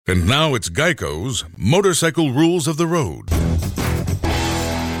And now it's Geico's Motorcycle Rules of the Road.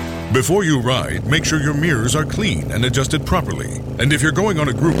 Before you ride, make sure your mirrors are clean and adjusted properly. And if you're going on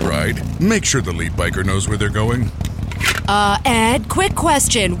a group ride, make sure the lead biker knows where they're going. Ed, quick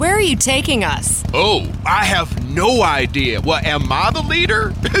question. Where are you taking us? Oh, I have no idea. Well, am I the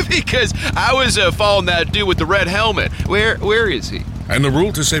leader? Because I was following that dude with the red helmet. Where is he? And the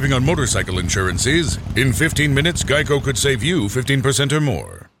rule to saving on motorcycle insurance is, in 15 minutes, Geico could save you 15% or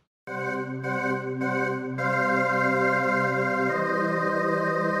more.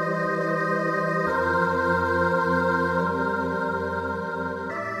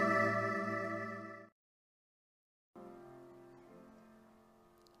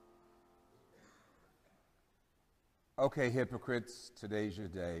 Okay, hypocrites, today's your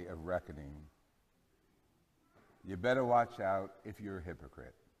day of reckoning. You better watch out if you're a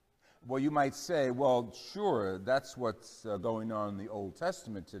hypocrite. Well, you might say, well, sure, that's what's going on in the Old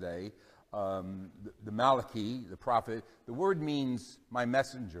Testament today. The Malachi, the prophet, the word means my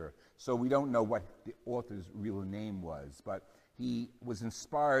messenger, so we don't know what the author's real name was, but he was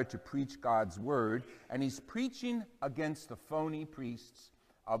inspired to preach God's word, and he's preaching against the phony priests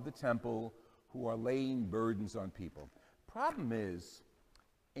of the temple who are laying burdens on people. Problem is,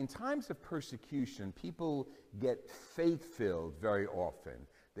 in times of persecution, people get faith-filled very often.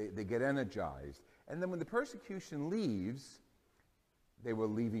 They get energized. And then when the persecution leaves, they were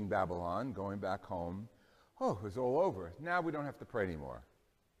leaving Babylon, going back home. Oh, it was all over. Now we don't have to pray anymore.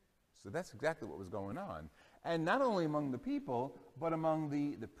 So that's exactly what was going on. And not only among the people, but among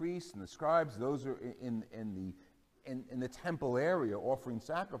the priests and the scribes, those who are in the temple area offering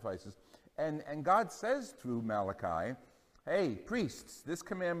sacrifices. And God says through Malachi, hey, priests, this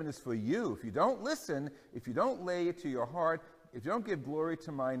commandment is for you. If you don't listen, if you don't lay it to your heart, if you don't give glory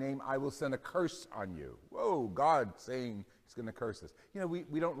to my name, I will send a curse on you. Whoa, God saying he's going to curse us. You know,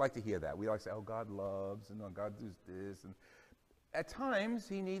 we don't like to hear that. We like to say, oh, God loves, and oh, God does this. And at times,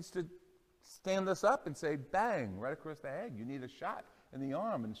 he needs to stand us up and say, bang, right across the head. You need a shot in the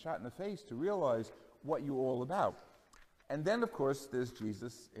arm and a shot in the face to realize what you're all about. And then, of course, there's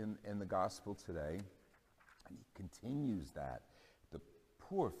Jesus in the gospel today, and he continues that. The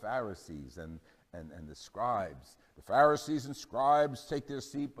poor Pharisees and the scribes. The Pharisees and scribes take their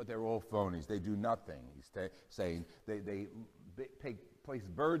seat, but they're all phonies. They do nothing. He's saying they place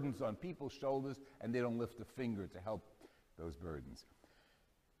burdens on people's shoulders, and they don't lift a finger to help those burdens.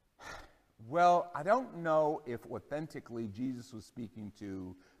 Well, I don't know if authentically Jesus was speaking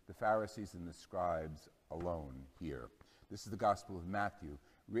to the Pharisees and the scribes alone here. This is the Gospel of Matthew,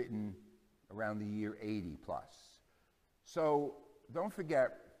 written around the year 80 plus. So don't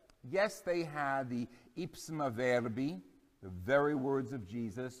forget, yes, they had the ipsum verbi, the very words of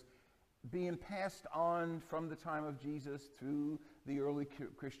Jesus, being passed on from the time of Jesus through the early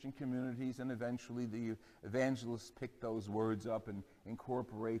Christian communities, and eventually the evangelists picked those words up and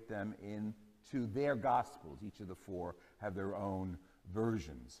incorporate them into their Gospels. Each of the four have their own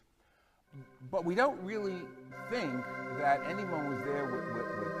versions. But we don't really think that anyone was there with a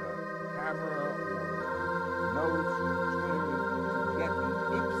camera or notes or Twitter to get the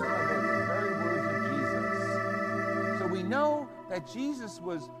ipsum verbi, the very words of Jesus. So we know that Jesus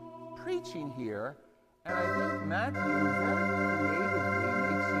was preaching here, and I think Matthew very creatively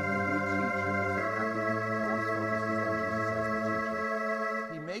makes him a good teacher. Always focuses on Jesus as the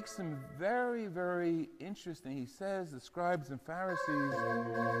teacher. He makes him very, very interesting. He says the scribes and Pharisees, but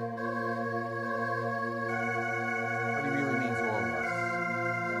he really means all of us.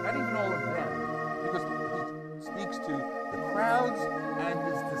 Not even all of them, because he speaks to the crowds and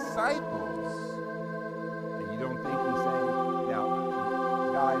his disciples. And you don't think he's saying, now,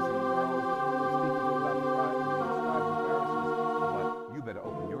 guys and girls, he's speaking about the scribes and Pharisees, but you better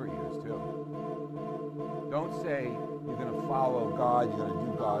open your ears too. Don't say you're going to follow God, you're going to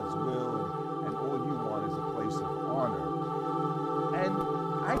do God's will, and all you want is a place of honor. And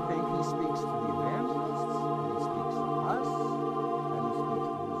I think he speaks to the evangelists, and he speaks to us, and he speaks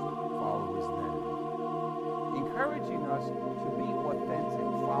to his followers then, encouraging us to be authentic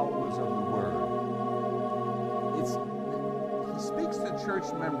followers of the Word. He speaks to church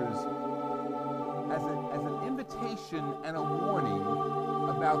members as an invitation and a warning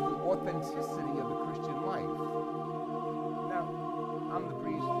about the authenticity of the Christian life. Now, I'm the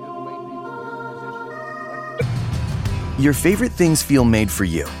priest, you're the lay people, you're the musician. Your favorite things feel made for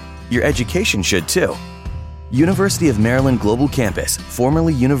you. Your education should too. University of Maryland Global Campus,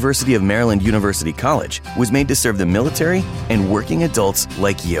 formerly University of Maryland University College, was made to serve the military and working adults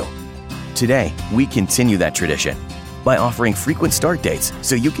like you. Today, we continue that tradition by offering frequent start dates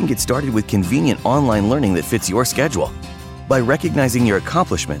so you can get started with convenient online learning that fits your schedule, by recognizing your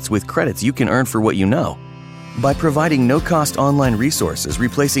accomplishments with credits you can earn for what you know, by providing no-cost online resources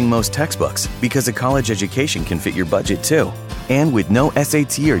replacing most textbooks because a college education can fit your budget too, and with no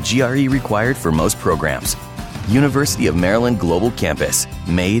SAT or GRE required for most programs. University of Maryland Global Campus,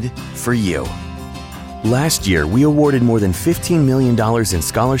 made for you. Last year, we awarded more than $15 million in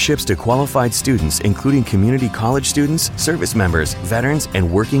scholarships to qualified students, including community college students, service members, veterans, and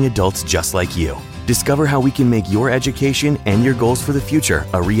working adults just like you. Discover how we can make your education and your goals for the future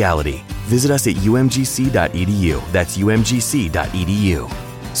a reality. Visit us at umgc.edu. That's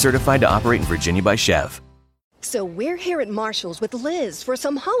umgc.edu. Certified to operate in Virginia by Chev. So we're here at Marshall's with Liz for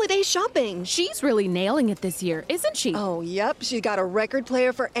some holiday shopping. She's really nailing it this year, isn't she? Oh, yep. She got a record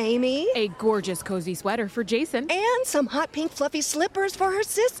player for Amy. A gorgeous cozy sweater for Jason. And some hot pink fluffy slippers for her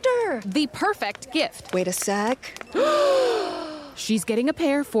sister. The perfect gift. Wait a sec. She's getting a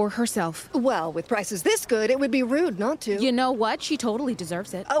pair for herself. Well, with prices this good, it would be rude not to. You know what? She totally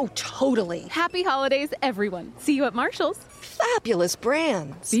deserves it. Oh, totally. Happy holidays, everyone. See you at Marshall's. Fabulous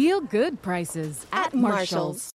brands. Feel good prices at Marshall's.